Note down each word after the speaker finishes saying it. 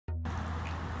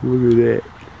Look at that.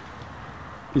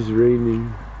 It's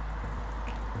raining.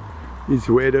 It's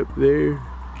wet up there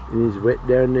and it's wet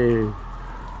down there.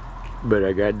 But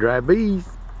I got dry bees.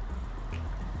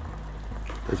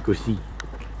 Let's go see.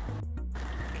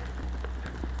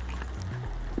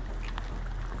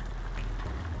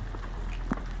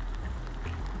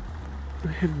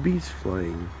 I have bees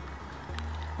flying.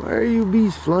 Why are you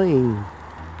bees flying?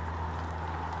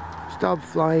 Stop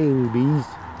flying, bees.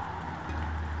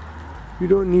 You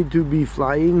don't need to be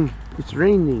flying. It's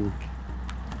raining.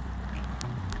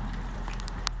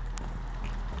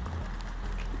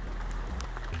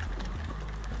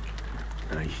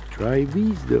 Nice dry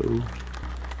bees though.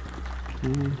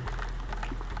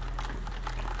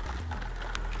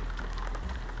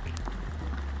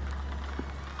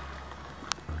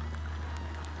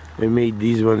 I made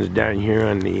these ones down here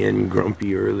on the end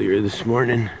grumpy earlier this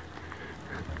morning.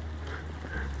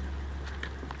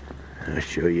 I'll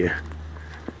show you.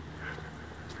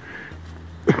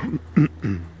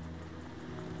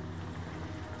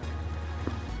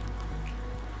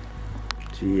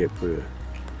 See, I put a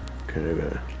kind of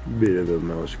a bit of a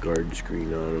mouse guard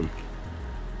screen on them.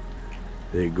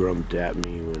 They grumped at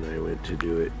me when I went to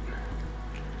do it.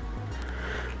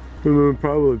 I'm gonna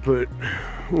probably put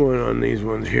one on these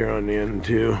ones here on the end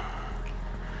too,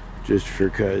 just for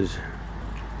cause.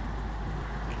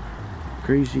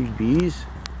 Crazy bees,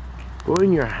 go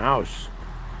in your house.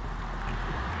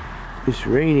 It's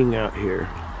raining out here.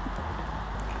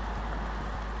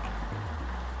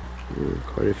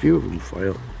 Quite a few of them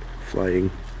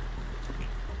flying.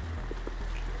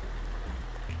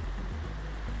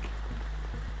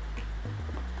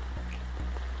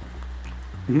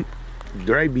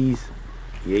 Dry bees.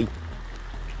 Yay.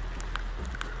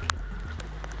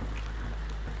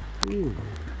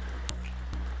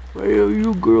 Where are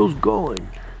you girls going?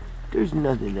 There's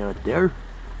nothing out there.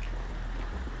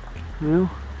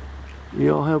 Well,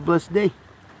 you all have a blessed day.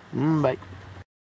 Bye.